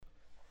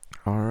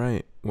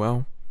right.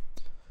 Well,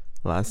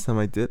 last time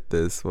I did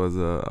this was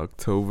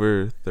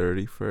October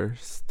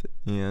 31st,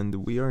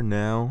 and we are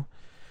now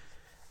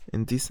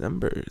in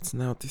December. It's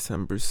now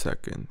December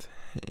 2nd,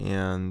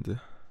 and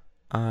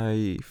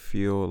I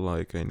feel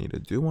like I need to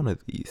do one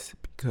of these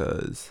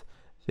because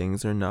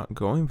things are not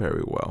going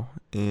very well.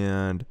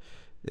 And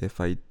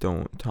if I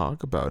don't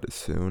talk about it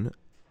soon,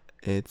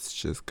 it's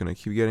just gonna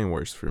keep getting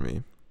worse for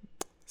me.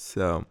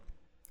 So,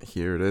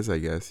 here it is, I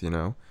guess.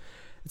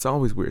 It's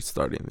always weird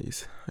starting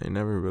these. I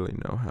never really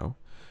know how.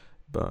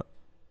 But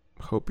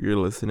hope you're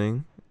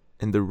listening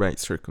in the right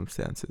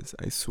circumstances.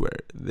 I swear,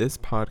 this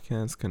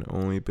podcast can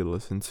only be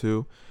listened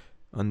to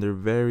under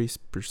very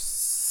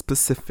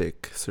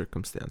specific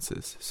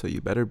circumstances. So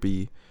you better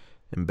be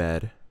in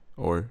bed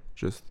or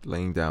just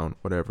laying down,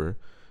 whatever.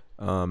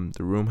 The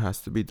room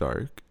has to be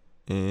dark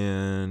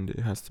and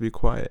it has to be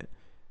quiet.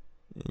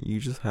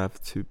 You just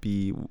have to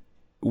be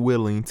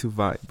willing to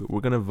vibe. We're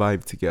gonna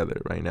vibe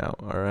together right now,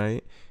 all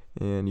right?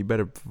 And you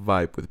better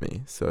vibe with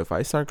me. So if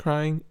I start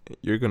crying,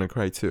 you're gonna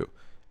cry too.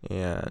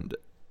 And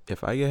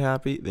if I get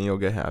happy, then you'll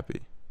get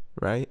happy,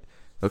 right?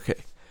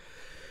 Okay.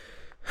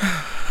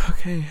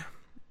 Okay.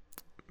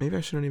 Maybe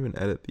I shouldn't even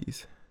edit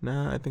these.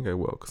 Nah, I think I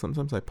will, because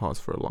sometimes I pause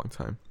for a long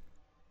time.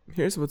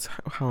 Here's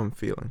how I'm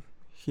feeling.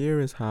 Here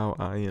is how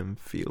I am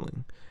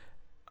feeling.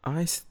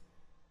 I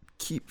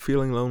keep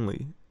feeling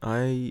lonely.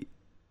 I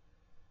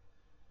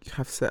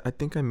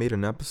think I made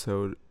an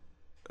episode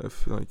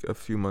like a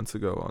few months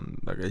ago on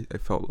like I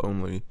felt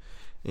lonely,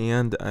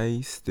 and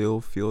I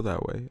still feel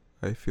that way.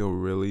 I feel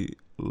really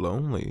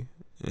lonely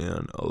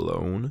and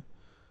alone.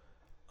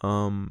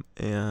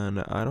 And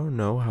I don't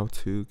know how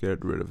to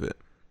get rid of it.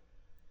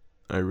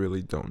 I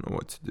really don't know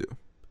what to do.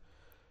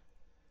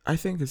 I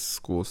think it's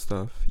school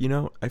stuff.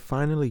 I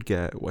finally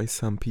get why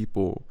some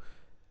people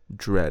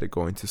dread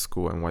going to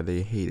school and why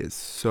they hate it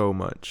so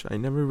much. I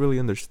never really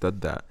understood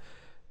that.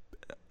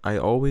 I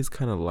always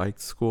kind of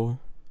liked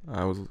school.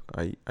 I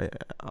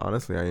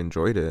honestly, I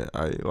enjoyed it.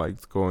 I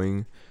liked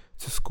going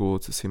to school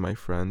to see my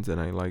friends, and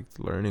I liked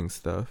learning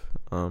stuff.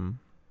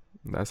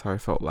 That's how I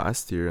felt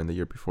last year and the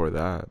year before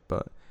that.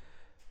 But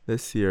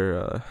this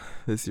year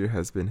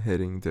has been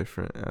hitting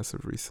different as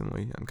of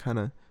recently.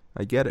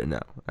 I get it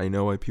now. I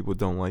know why people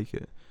don't like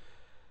it,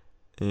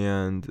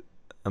 and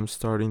I'm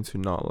starting to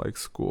not like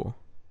school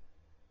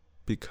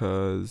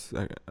because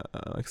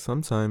like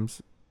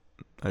sometimes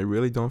I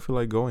really don't feel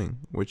like going,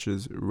 which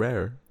is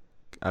rare.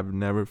 I've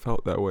never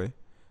felt that way.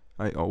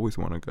 I always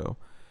want to go.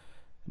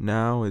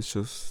 Now it's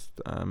just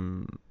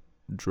I'm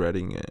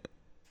dreading it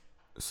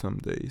some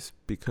days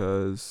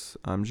because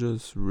I'm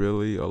just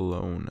really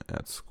alone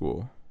at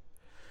school.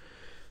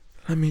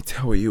 Let me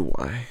tell you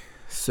why.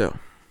 So,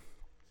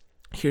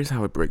 here's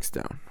how it breaks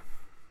down.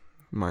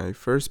 My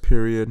first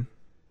period,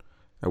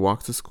 I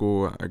walk to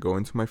school, I go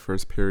into my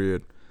first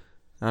period.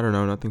 I don't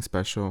know, nothing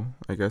special.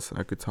 I guess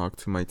I could talk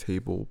to my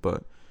table,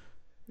 but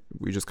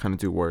we just kind of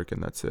do work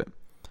and that's it.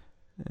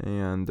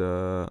 And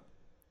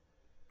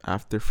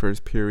after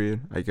first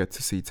period, I get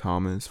to see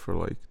Thomas for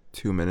like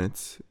 2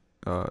 minutes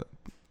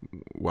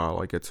while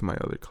I get to my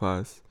other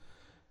class.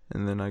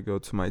 And then I go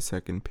to my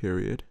second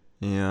period.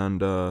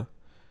 And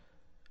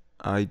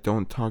I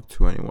don't talk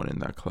to anyone in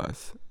that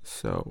class.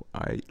 So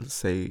I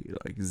say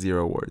like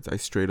 0 words. I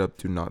straight up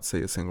do not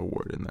say a single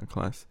word in that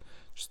class.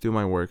 Just do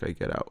my work, I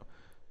get out.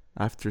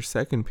 After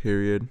second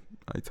period,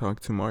 I talk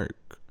to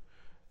Mark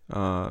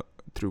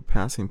through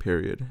passing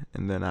period.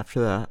 And then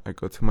after that, I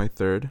go to my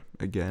third.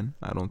 Again,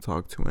 I don't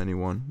talk to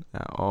anyone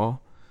at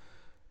all.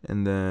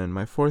 And then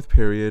my fourth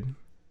period,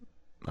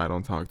 I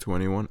don't talk to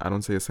anyone. I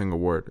don't say a single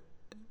word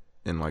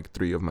in like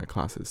 3 of my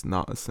classes.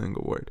 Not a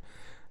single word.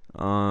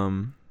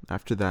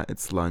 After that,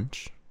 it's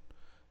lunch.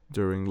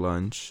 During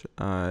lunch,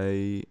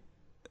 I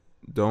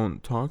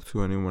don't talk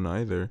to anyone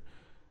either.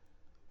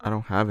 I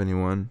don't have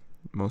anyone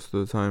most of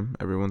the time.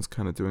 Everyone's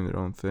kind of doing their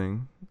own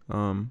thing.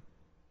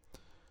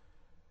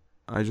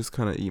 I just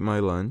kind of eat my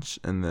lunch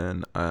and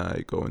then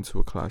I go into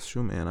a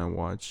classroom and I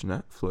watch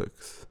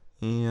Netflix.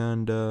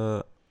 And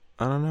I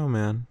don't know,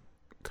 man.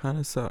 Kind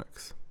of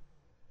sucks.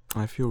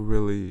 I feel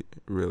really,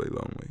 really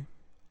lonely.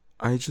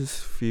 I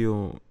just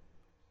feel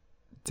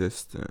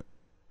distant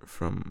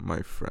from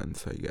my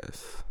friends, I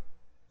guess.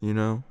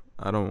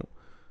 I don't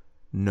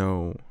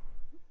know.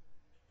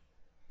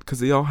 Because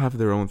they all have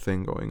their own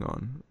thing going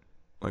on.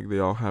 Like, they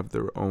all have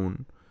their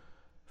own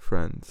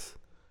friends.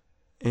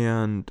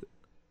 And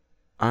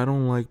I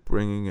don't like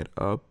bringing it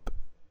up.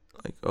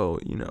 Like,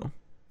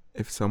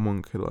 if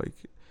someone could, like...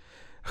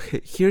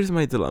 Okay, here's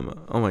my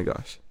dilemma. Oh my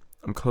gosh.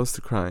 I'm close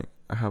to crying.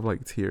 I have,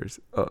 like, tears.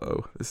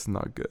 Uh-oh, this is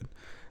not good.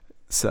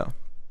 So,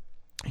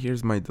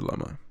 here's my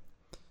dilemma.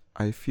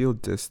 I feel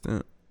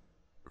distant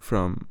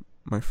from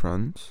my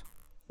friends.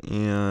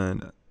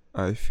 And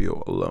I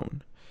feel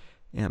alone.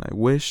 And I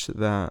wish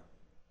that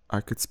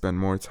I could spend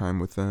more time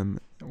with them,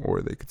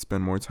 or they could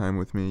spend more time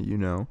with me,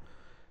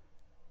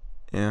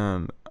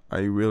 And I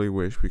really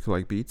wish we could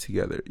like be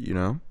together,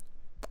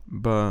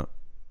 But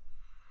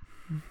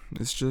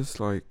it's just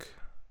like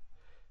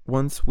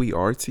once we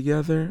are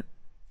together,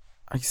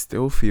 I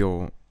still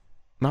feel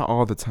not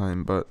all the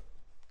time, but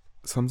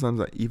sometimes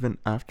even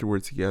after we're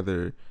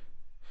together,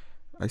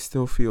 I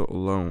still feel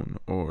alone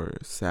or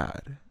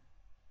sad.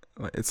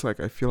 Like it's like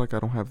I feel like I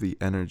don't have the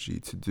energy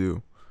to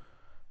do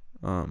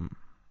um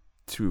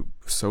to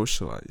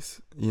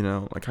socialize,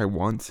 like I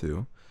want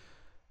to.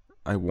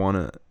 I want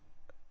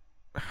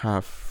to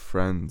have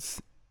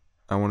friends.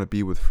 I want to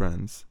be with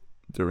friends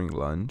during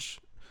lunch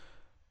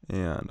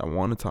and I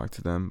want to talk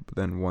to them, but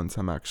then once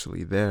I'm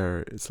actually there,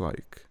 it's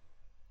like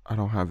I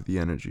don't have the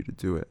energy to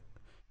do it.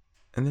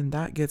 And then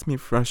that gets me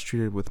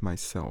frustrated with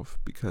myself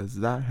because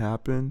that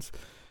happens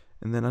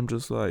and then I'm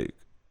just like,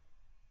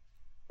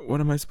 what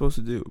am I supposed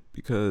to do?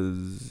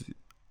 Because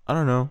I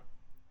don't know.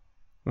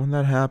 When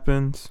that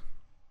happens,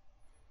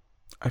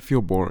 I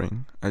feel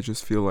boring. I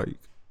just feel like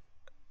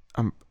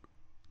I'm.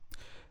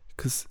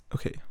 Because,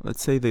 okay,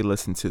 let's say they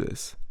listen to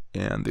this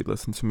and they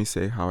listen to me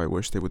say how I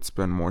wish they would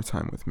spend more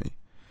time with me.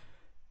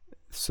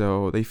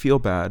 So they feel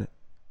bad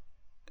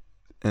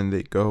and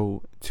they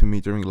go to me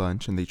during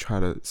lunch and they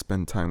try to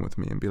spend time with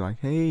me and be like,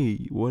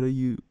 hey, what are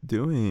you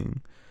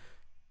doing?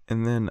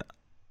 And then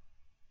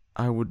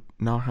I would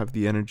not have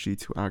the energy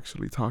to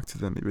actually talk to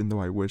them, even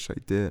though I wish I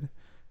did.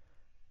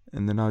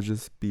 And then I'll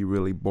just be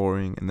really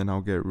boring and then I'll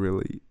get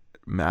really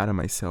mad at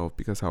myself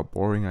because how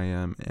boring I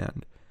am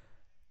and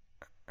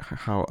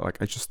how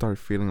like I just start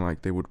feeling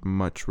like they would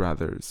much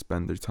rather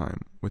spend their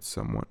time with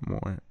someone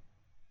more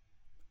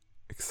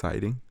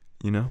exciting,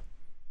 you know?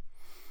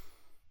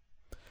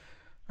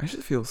 I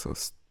just feel so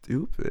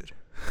stupid.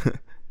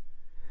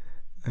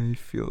 I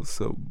feel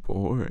so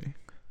boring.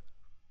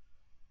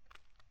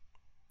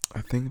 I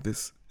think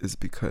this is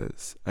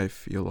because I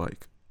feel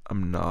like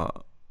I'm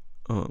not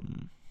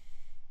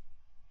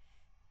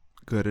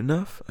good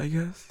enough, I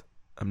guess.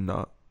 I'm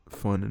not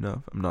fun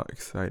enough. I'm not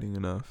exciting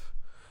enough.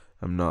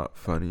 I'm not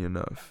funny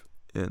enough.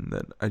 And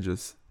then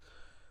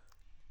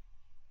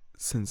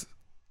since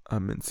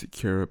I'm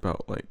insecure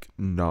about like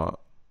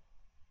not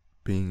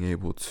being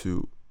able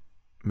to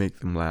make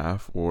them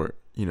laugh or,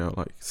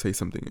 like say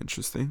something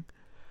interesting,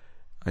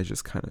 I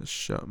just kind of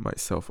shut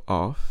myself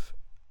off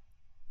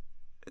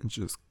and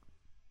just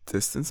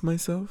distance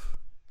myself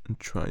and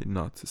try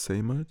not to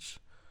say much.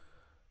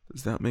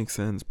 Does that make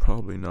sense?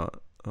 Probably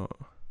not. But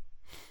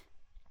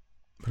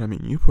I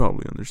mean, you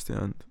probably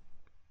understand.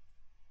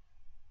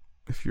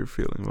 If you're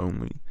feeling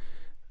lonely,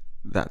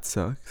 that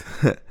sucks.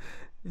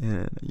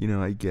 And,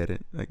 I get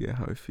it. I get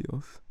how it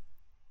feels.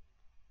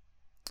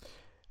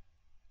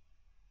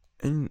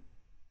 And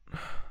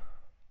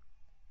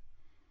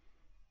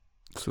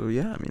so,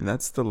 yeah, I mean,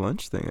 that's the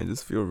lunch thing. I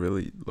just feel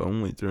really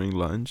lonely during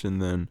lunch.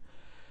 And then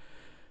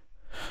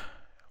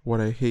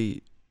what I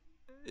hate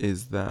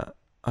is that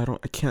I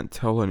can't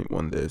tell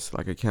anyone this.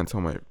 Like, I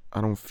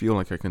don't feel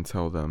like I can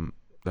tell them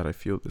that I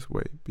feel this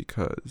way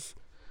because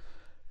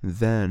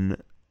then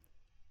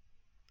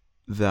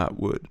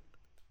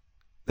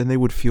they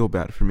would feel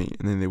bad for me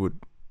and then they would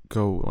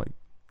go like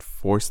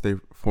force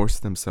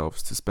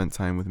themselves to spend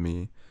time with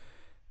me.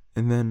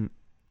 And then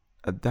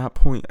at that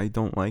point I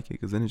don't like it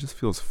because then it just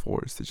feels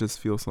forced. It just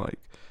feels like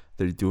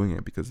they're doing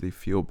it because they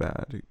feel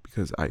bad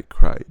because I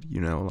cried,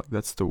 like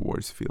that's the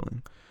worst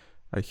feeling.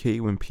 I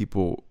hate when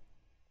people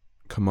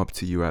come up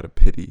to you out of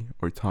pity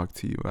or talk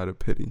to you out of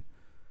pity.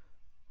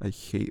 I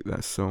hate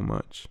that so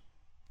much.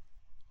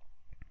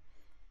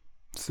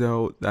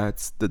 So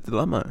that's the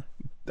dilemma.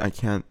 I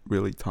can't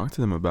really talk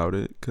to them about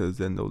it because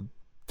then they'll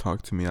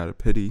talk to me out of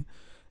pity,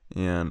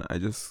 and I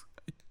just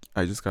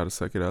gotta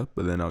suck it up.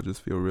 But then I'll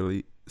just feel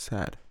really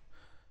sad.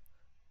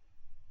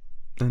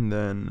 And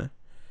then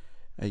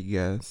I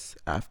guess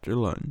after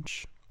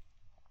lunch,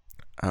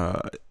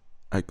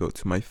 I go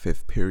to my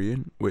fifth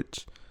period,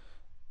 which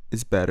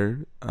is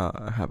better.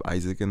 I have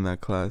Isaac in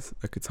that class.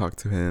 I could talk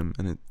to him,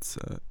 and it's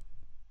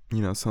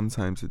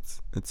sometimes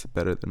it's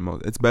better than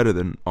most. It's better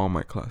than all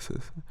my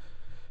classes.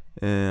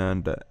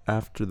 And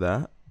after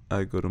that,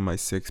 I go to my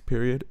sixth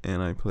period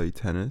and I play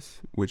tennis,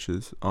 which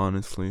is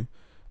honestly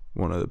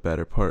one of the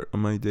better part of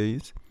my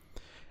days.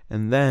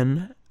 And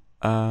then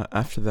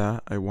after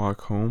that, I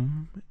walk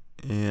home,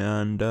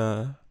 and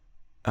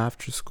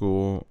after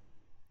school,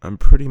 I'm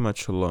pretty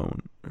much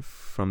alone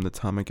from the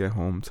time I get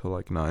home till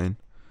like 9.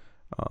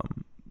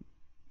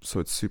 So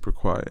it's super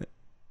quiet.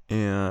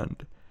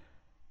 And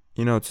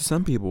to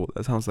some people,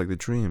 that sounds like the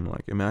dream.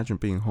 Like, imagine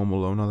being home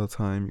alone all the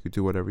time. You could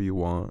do whatever you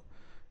want.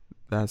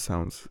 That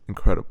sounds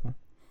incredible.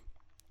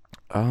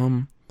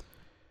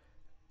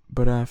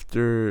 But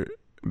after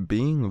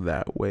being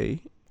that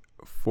way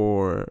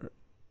for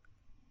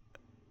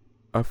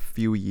a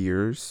few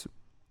years,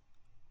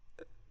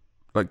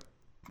 like,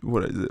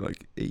 what is it,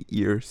 like 8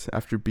 years,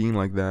 after being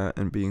like that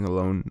and being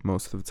alone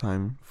most of the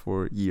time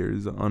for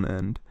years on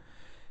end,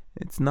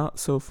 it's not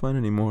so fun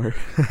anymore.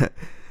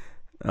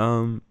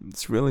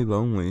 It's really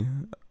lonely.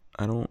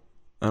 I don't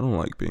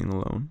like being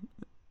alone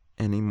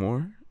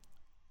anymore.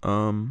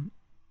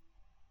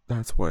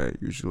 That's why I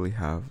usually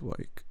have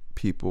like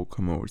people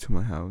come over to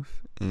my house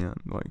and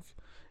like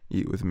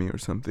eat with me or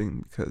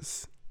something,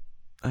 because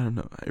I don't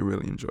know, I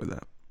really enjoy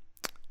that.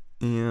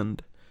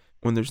 And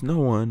when there's no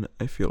one,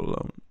 I feel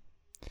alone.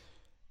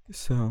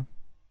 So,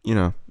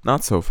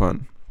 not so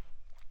fun.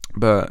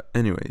 But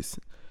anyways,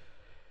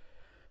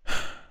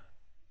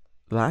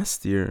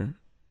 last year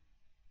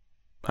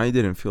I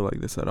didn't feel like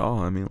this at all.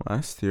 I mean,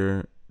 last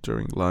year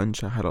during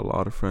lunch, I had a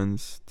lot of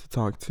friends to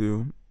talk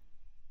to.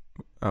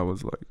 I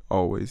was like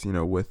always,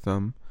 with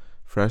them.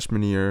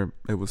 Freshman year,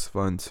 it was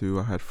fun too.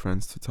 I had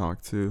friends to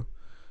talk to.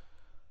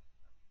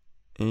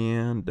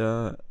 And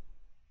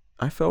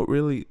I felt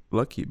really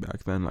lucky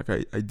back then. Like,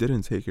 I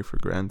didn't take it for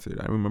granted.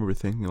 I remember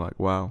thinking, like,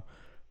 wow,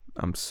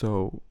 I'm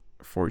so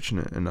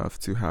fortunate enough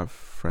to have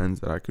friends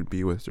that I could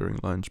be with during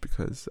lunch,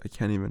 because I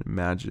can't even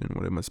imagine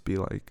what it must be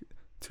like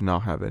to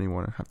not have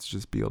anyone and have to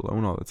just be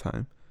alone all the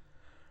time.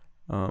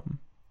 Um,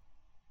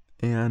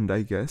 and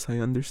I guess I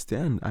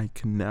understand. I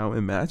can now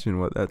imagine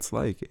what that's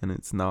like, and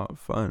it's not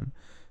fun.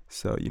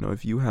 So,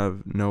 if you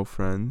have no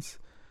friends,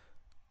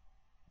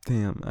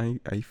 damn,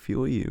 I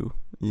feel you,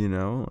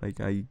 like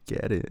I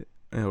get it.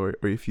 Or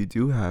if you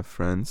do have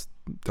friends,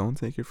 don't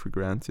take it for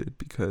granted,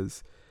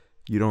 because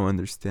you don't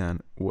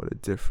understand what a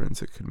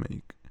difference it could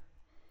make.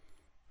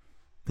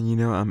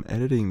 And I'm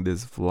editing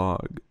this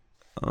vlog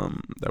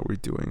that we're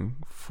doing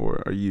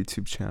for our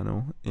YouTube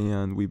channel,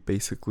 and we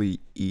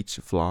basically each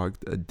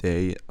vlogged a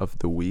day of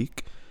the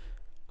week,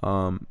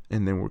 and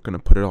then we're gonna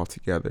put it all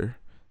together.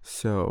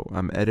 So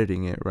I'm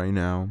editing it right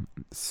now,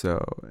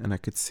 and I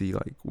could see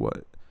like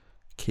what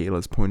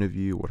Kayla's point of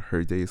view, what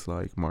her day is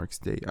like, Mark's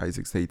day,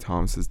 Isaac's day,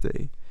 Thomas's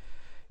day.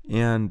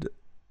 And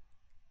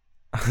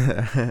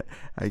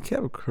I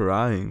kept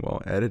crying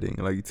while editing.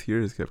 Like,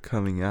 tears kept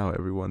coming out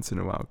every once in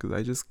a while, because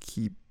I just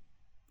keep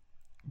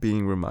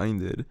being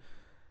reminded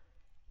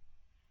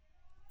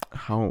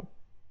how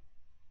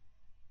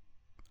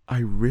I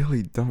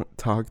really don't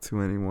talk to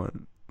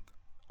anyone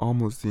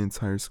almost the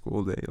entire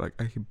school day. Like,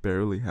 I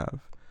barely have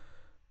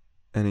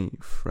any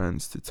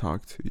friends to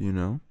talk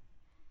to.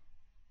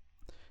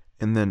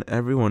 And then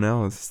everyone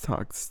else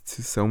talks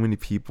to so many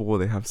people.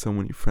 They have so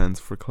many friends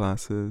for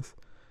classes.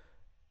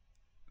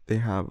 They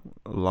have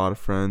a lot of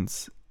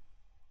friends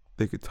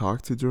they could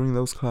talk to during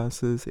those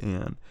classes,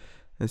 and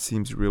it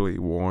seems really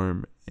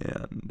warm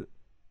and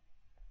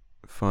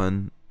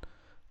fun.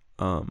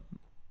 And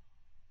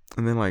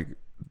then, like,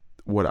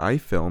 what I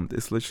filmed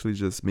is literally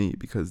just me,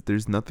 because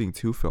there's nothing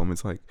to film.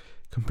 It's like,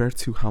 compared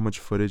to how much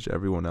footage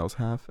everyone else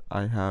have,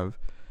 I have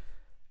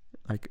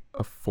like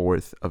a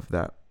fourth of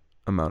that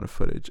amount of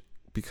footage,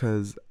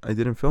 because I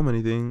didn't film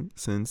anything,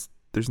 since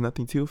there's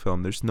nothing to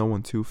film. There's no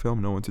one to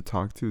film, no one to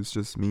talk to. It's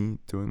just me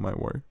doing my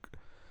work.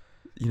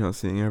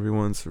 Seeing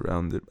everyone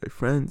surrounded by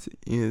friends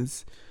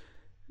is,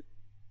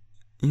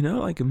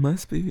 like, it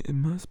must be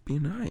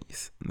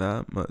nice.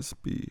 That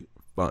must be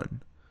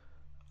fun.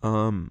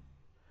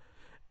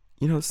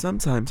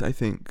 Sometimes I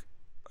think,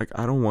 like,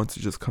 I don't want to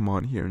just come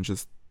on here and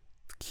just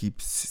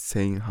keep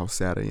saying how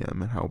sad I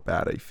am and how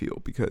bad I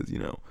feel, because,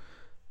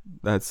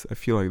 I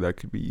feel like that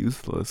could be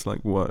useless.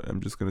 Like, what?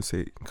 I'm just gonna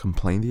say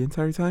complain the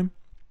entire time?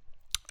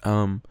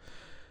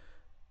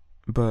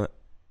 But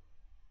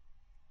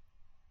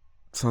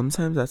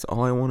sometimes that's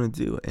all I want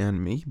to do,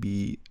 and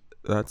maybe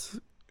that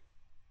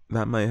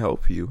might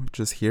help you.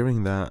 Just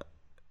hearing that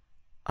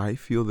I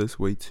feel this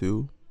way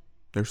too.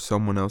 There's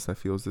someone else that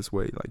feels this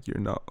way. Like, you're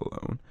not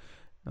alone.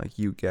 Like,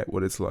 you get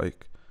what it's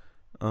like.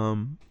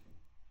 And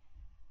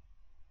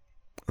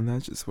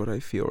that's just what I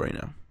feel right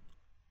now.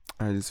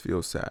 I just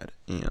feel sad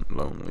and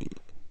lonely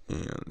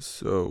and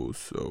so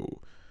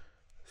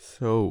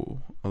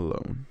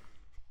alone.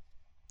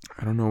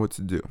 I don't know what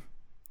to do.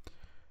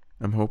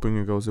 I'm hoping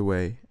it goes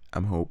away.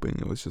 I'm hoping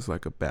it was just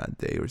like a bad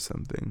day or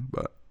something,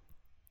 but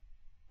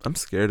I'm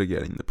scared of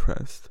getting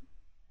depressed,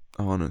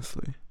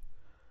 honestly.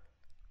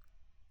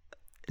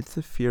 It's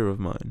a fear of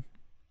mine,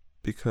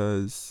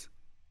 because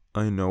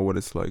I know what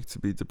it's like to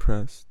be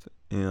depressed,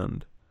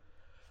 and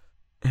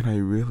I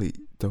really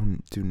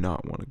do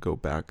not want to go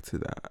back to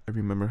that. I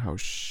remember how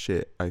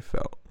shit I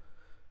felt.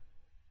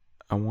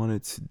 I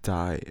wanted to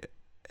die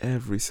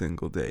every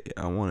single day.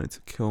 I wanted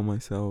to kill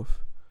myself.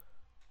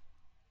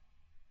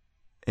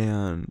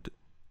 And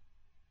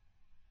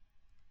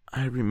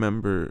I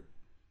remember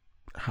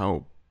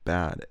how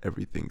bad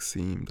everything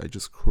seemed. I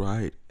just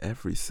cried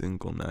every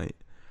single night.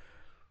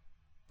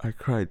 I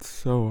cried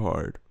so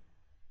hard,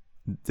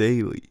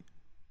 daily.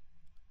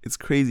 It's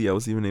crazy I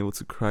was even able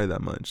to cry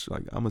that much.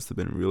 Like, I must have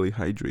been really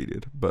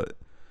hydrated, but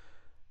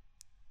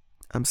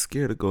I'm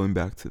scared of going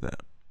back to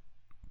that.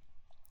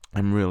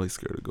 I'm really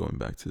scared of going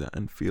back to that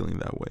and feeling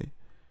that way.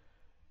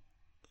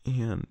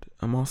 And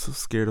I'm also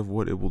scared of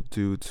what it will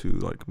do to,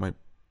 like, my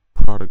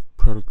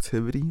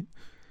productivity.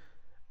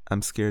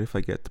 I'm scared if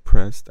I get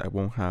depressed, I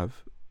won't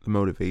have the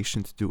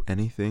motivation to do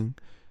anything,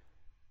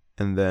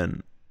 and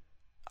then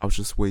I'll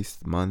just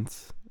waste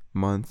months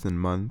and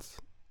months,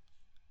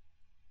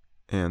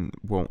 and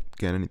won't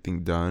get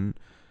anything done.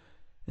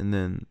 And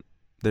then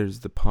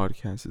there's the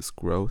podcast's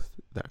growth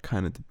that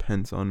kind of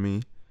depends on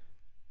me,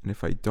 and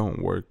if I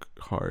don't work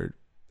hard,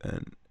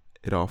 then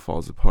it all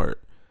falls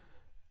apart,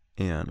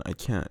 and I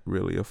can't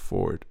really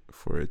afford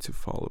for it to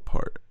fall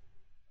apart.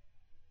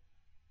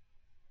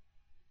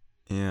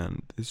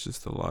 And it's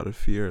just a lot of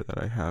fear that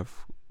I have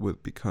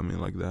with becoming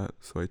like that.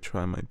 So I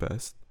try my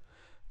best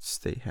to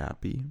stay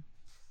happy.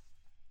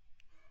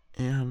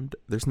 And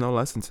there's no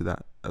lesson to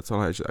that. That's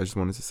all I just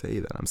wanted to say,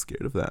 that I'm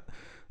scared of that.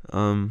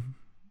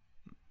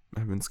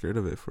 I've been scared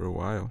of it for a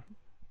while.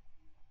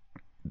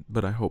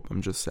 But I hope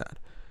I'm just sad,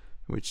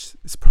 which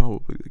is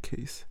probably the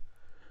case.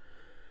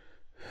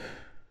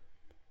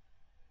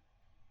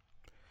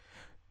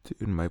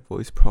 Dude, my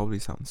voice probably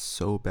sounds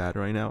so bad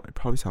right now. It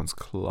probably sounds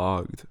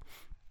clogged.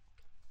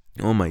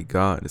 Oh my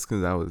god, it's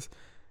because I was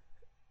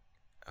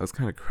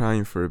kind of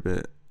crying for a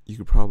bit. You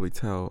could probably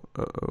tell.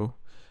 Uh-oh.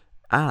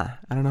 I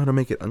don't know how to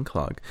make it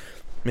unclog.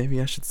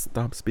 Maybe I should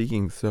stop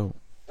speaking so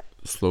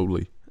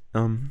slowly.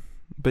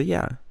 But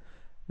yeah,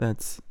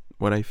 that's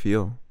what I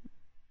feel.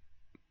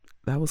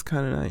 That was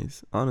kind of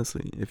nice,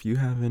 honestly. If you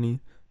have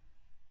any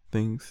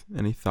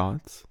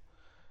thoughts,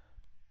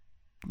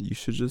 you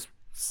should just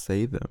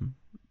say them.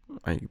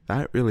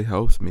 That really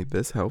helps me.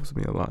 This helps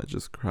me a lot,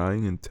 just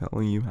crying and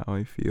telling you how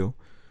I feel.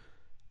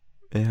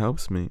 It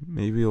helps me.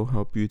 Maybe it'll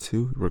help you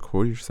too.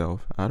 Record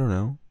yourself. I don't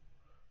know.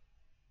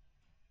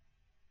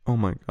 Oh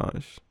my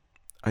gosh.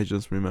 I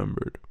just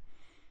remembered.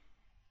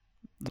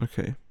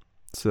 Okay.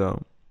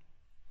 So,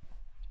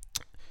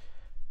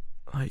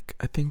 I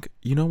think,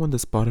 when the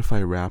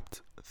Spotify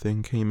Wrapped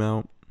thing came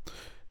out,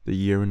 the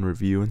year in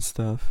review and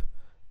stuff,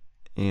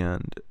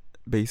 and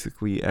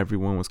basically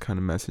everyone was kind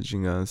of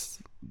messaging us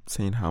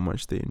saying how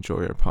much they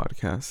enjoy our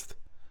podcast.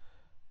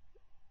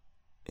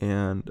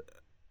 And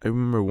I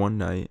remember one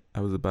night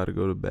I was about to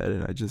go to bed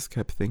and I just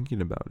kept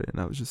thinking about it,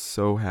 and I was just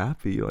so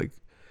happy.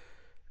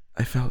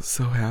 I felt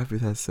so happy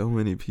that so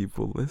many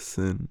people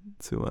listen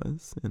to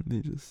us and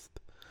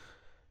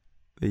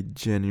they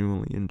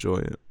genuinely enjoy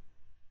it.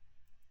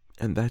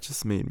 And that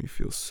just made me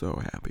feel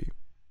so happy.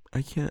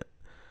 I can't.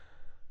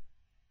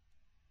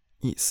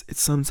 It's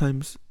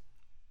sometimes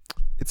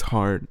it's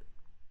hard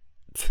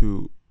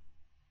to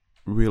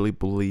really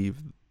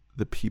believe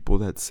the people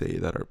that say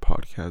that our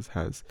podcast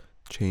has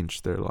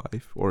changed their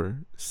life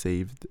or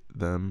saved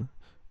them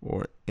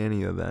or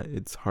any of that.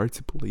 It's hard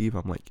to believe.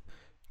 I'm like,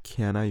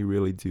 can I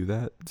really do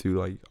that?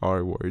 Do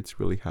our words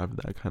really have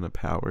that kind of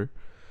power?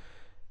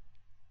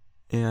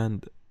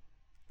 And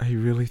I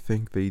really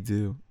think they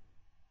do.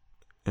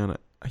 And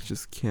I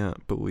just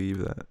can't believe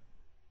that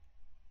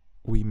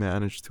we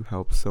managed to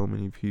help so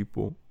many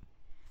people.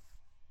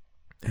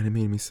 And it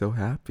made me so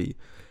happy.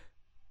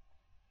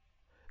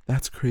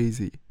 That's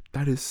crazy.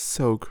 That is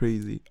so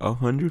crazy.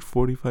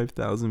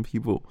 145,000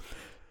 people.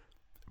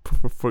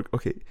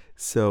 Okay,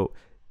 so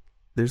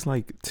there's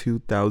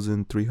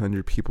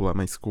 2,300 people at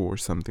my school or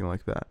something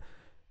like that.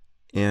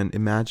 And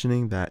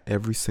imagining that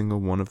every single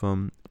one of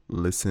them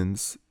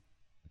listens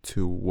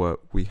to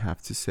what we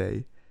have to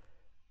say.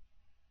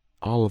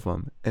 All of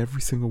them,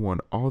 every single one,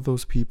 all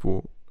those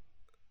people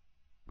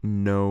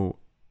know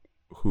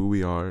who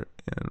we are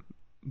and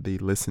they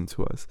listen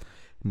to us.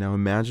 Now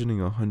imagining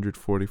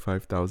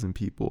 145,000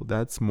 people,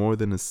 that's more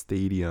than a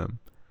stadium.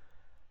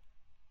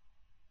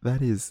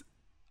 That is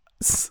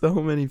so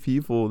many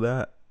people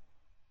that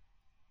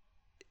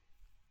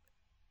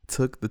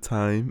took the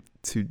time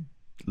to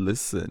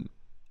listen.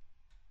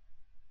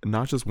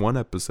 Not just one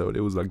episode,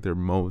 it was their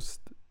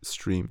most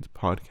streamed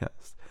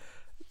podcast.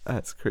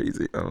 That's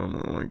crazy. Oh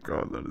my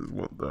god, that is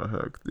what the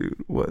heck,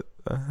 dude. What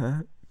the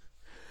heck?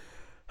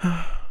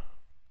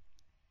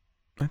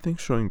 I think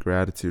showing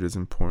gratitude is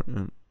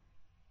important.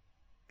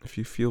 If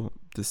you feel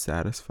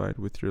dissatisfied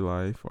with your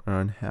life or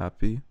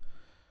unhappy,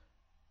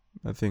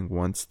 I think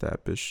one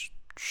step is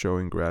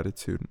showing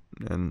gratitude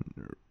and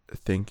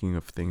thinking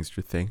of things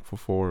you're thankful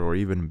for, or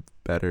even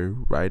better,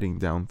 writing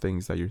down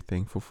things that you're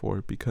thankful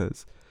for,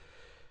 because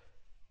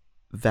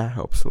that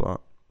helps a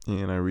lot.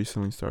 And I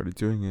recently started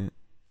doing it.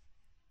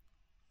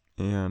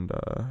 And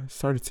I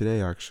started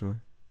today, actually.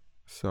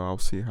 So I'll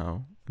see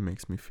how it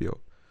makes me feel.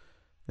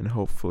 And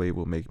hopefully it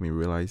will make me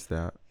realize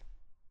that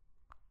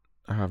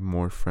I have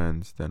more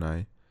friends than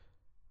I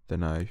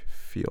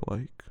feel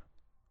like.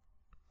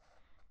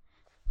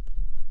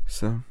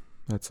 So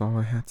that's all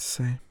I had to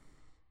say.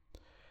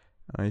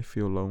 I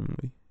feel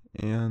lonely.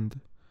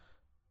 And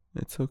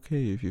it's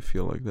okay if you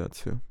feel like that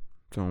too.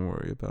 Don't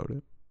worry about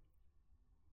it.